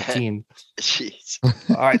 number 13. Jeez.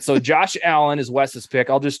 All right. So Josh Allen is Wes's pick.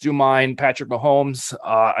 I'll just do mine. Patrick Mahomes.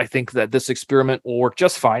 I think that this experiment will work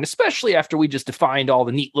just fine, especially after we just defined all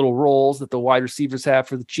the neat little roles that the wide receivers have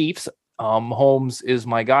for the Chiefs. Mahomes is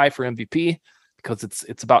my guy for MVP. Because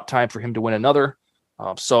it's about time for him to win another.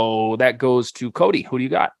 So that goes to Cody. Who do you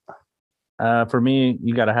got? For me,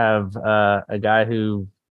 you got to have a guy who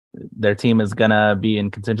their team is going to be in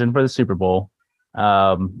contention for the Super Bowl.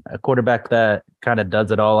 A quarterback that kind of does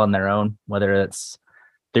it all on their own, whether it's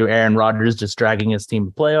through Aaron Rodgers just dragging his team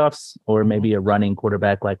to playoffs or maybe a running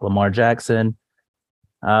quarterback like Lamar Jackson.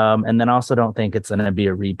 And then also don't think it's going to be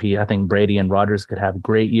a repeat. I think Brady and Rodgers could have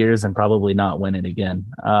great years and probably not win it again.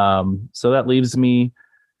 So that leaves me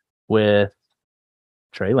with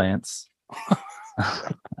Trey Lance.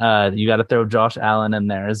 You got to throw Josh Allen in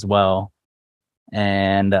there as well.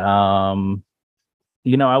 And, I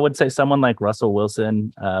would say someone like Russell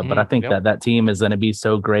Wilson, but I think that team is going to be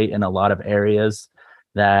so great in a lot of areas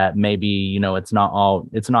that maybe, it's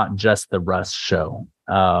not just the Russ show.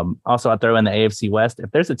 Also, I throw in the AFC West.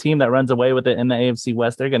 If there's a team that runs away with it in the AFC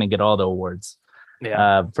West, they're going to get all the awards.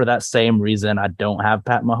 Yeah. For that same reason, I don't have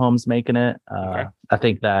Pat Mahomes making it. Okay. I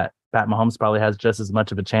think that Pat Mahomes probably has just as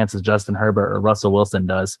much of a chance as Justin Herbert or Russell Wilson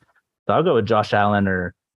does. So I'll go with Josh Allen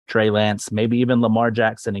or Trey Lance, maybe even Lamar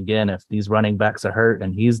Jackson again. If these running backs are hurt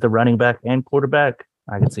and he's the running back and quarterback,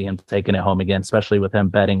 I can see him taking it home again, especially with him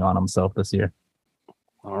betting on himself this year.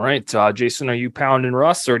 All right, Jason, are you pounding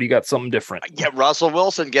Russ, or do you got something different? Yeah, Russell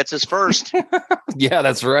Wilson gets his first. Yeah,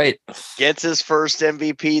 that's right. Gets his first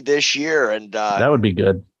MVP this year, and that would be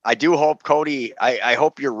good. I do hope, Cody, I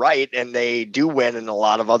hope you're right, and they do win in a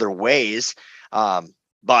lot of other ways.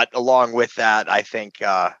 But along with that, I think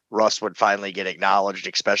Russ would finally get acknowledged,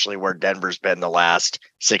 especially where Denver's been the last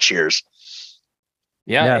 6 years.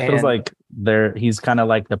 Yeah, it feels like he's kind of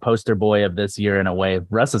like the poster boy of this year in a way.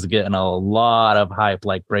 Russ is getting a lot of hype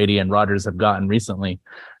like Brady and Rodgers have gotten recently,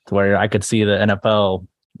 to where I could see the NFL,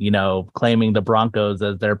 claiming the Broncos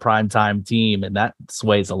as their primetime team, and that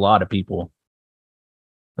sways a lot of people.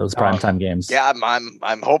 Those primetime games. Yeah,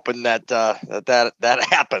 I'm hoping that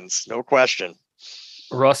happens. No question.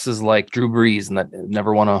 Russ is like Drew Brees and that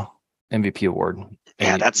never won a MVP award.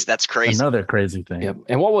 Yeah, that's crazy. Another crazy thing. Yep.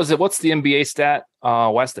 And what was it? What's the NBA stat?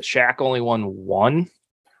 West, that Shaq only won one.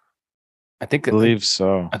 I believe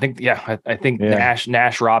so. I think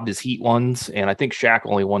Nash robbed his Heat ones, and I think Shaq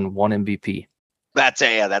only won one MVP.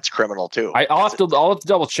 That's criminal too. I'll have to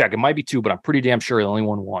double check. It might be two, but I'm pretty damn sure he only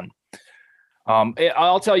won one.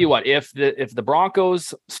 I'll tell you what, if the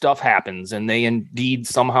Broncos stuff happens and they indeed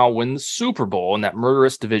somehow win the Super Bowl in that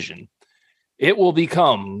murderous division, it will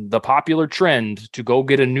become the popular trend to go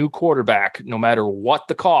get a new quarterback, no matter what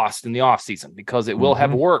the cost in the offseason, because it will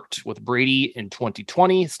have worked with Brady in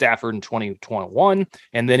 2020, Stafford in 2021,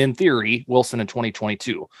 and then in theory, Wilson in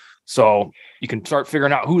 2022. So you can start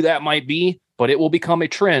figuring out who that might be, but it will become a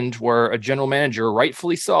trend where a general manager,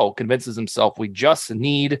 rightfully so, convinces himself we just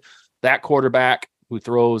need that quarterback who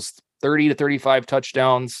throws 30 to 35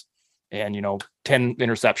 touchdowns and, 10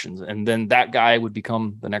 interceptions. And then that guy would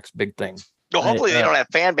become the next big thing. No, hopefully they don't have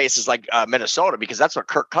fan bases like Minnesota, because that's what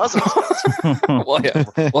Kirk Cousins does.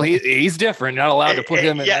 Well, he's different. Not allowed to put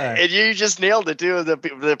him in. Yeah, and you just nailed it too.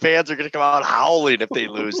 The fans are going to come out howling if they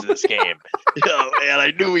lose this game. And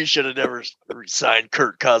I knew we should have never signed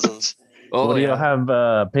Kirk Cousins. What do you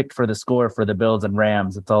have picked for the score for the Bills and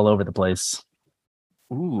Rams? It's all over the place.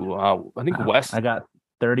 Ooh, I think West. I got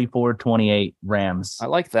 34-28 Rams. I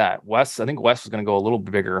like that. I think West is going to go a little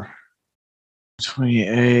bigger.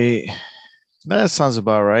 28. That sounds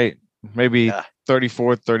about right. Maybe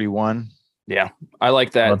 34-31. Yeah, I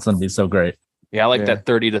like that. That's going to be so great. Yeah, I like that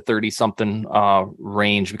 30 to 30 something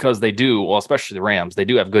range, because they do, well, especially the Rams, they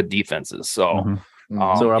do have good defenses. So,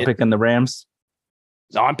 so we're all picking the Rams?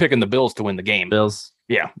 No, I'm picking the Bills to win the game. Bills?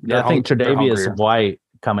 Yeah. I think Tre'Davious White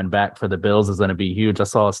coming back for the Bills is going to be huge. I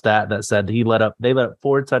saw a stat that said they let up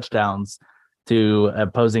 4 touchdowns to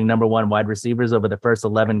opposing number 1 wide receivers over the first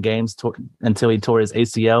 11 games until he tore his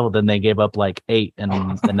ACL. Then they gave up like 8 in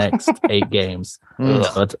the next 8 games.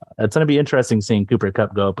 So it's going to be interesting seeing Cooper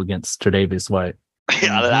Kupp go up against Tre'Davious White.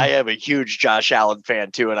 Yeah, I am a huge Josh Allen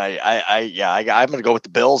fan too, and I'm going to go with the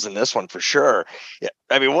Bills in this one for sure. Yeah,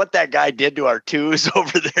 I mean, what that guy did to our twos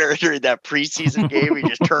over there during that preseason game, he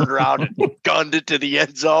just turned around and gunned it to the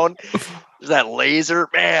end zone. That laser,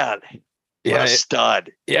 man. What a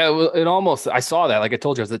stud. Yeah, it almost, I saw that. Like I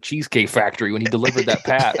told you, I was at the Cheesecake Factory when he delivered that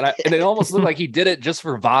pass. And it almost looked like he did it just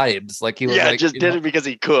for vibes. Like he was just did it because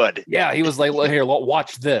he could. Yeah, he was like, here,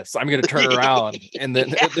 watch this. I'm going to turn around. And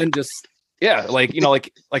then just,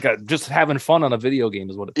 just having fun on a video game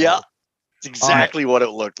is what it felt. Yeah, it's exactly what it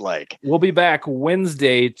looked like. We'll be back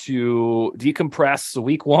Wednesday to decompress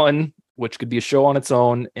week 1, which could be a show on its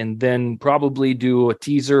own, and then probably do a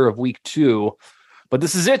teaser of week 2. But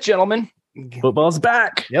this is it, gentlemen. Football's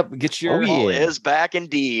back. Yep. Get your football is back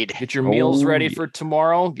indeed. Get your meals ready for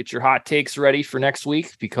tomorrow. Get your hot takes ready for next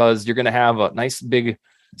week, because you're going to have a nice big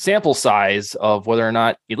sample size of whether or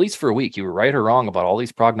not, at least for a week, you were right or wrong about all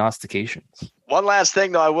these prognostications. One last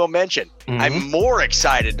thing, though, I will mention. I'm more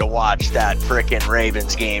excited to watch that frickin'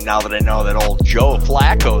 Ravens game now that I know that old Joe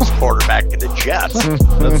Flacco's quarterbacking the Jets.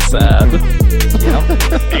 That's sad.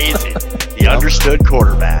 Yep. Amazing. The understood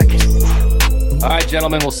quarterback. All right,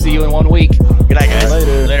 gentlemen, we'll see you in 1 week. Good night, guys.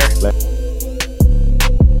 Later.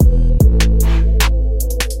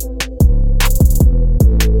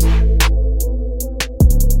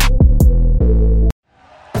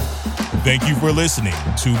 Thank you for listening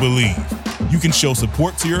to Believe. You can show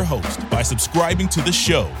support to your host by subscribing to the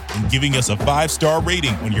show and giving us a 5-star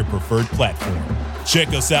rating on your preferred platform. Check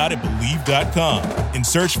us out at Believe.com and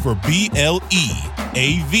search for BLEAV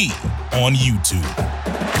on YouTube.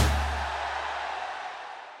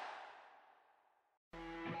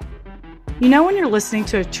 You know when you're listening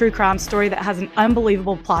to a true crime story that has an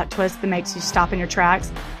unbelievable plot twist that makes you stop in your tracks?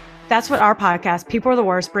 That's what our podcast, People Are the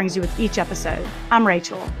Worst, brings you with each episode. I'm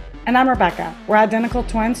Rachel. And I'm Rebecca. We're identical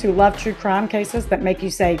twins who love true crime cases that make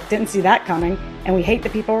you say, didn't see that coming, and we hate the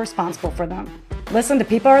people responsible for them. Listen to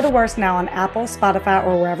People Are the Worst now on Apple, Spotify,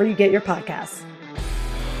 or wherever you get your podcasts.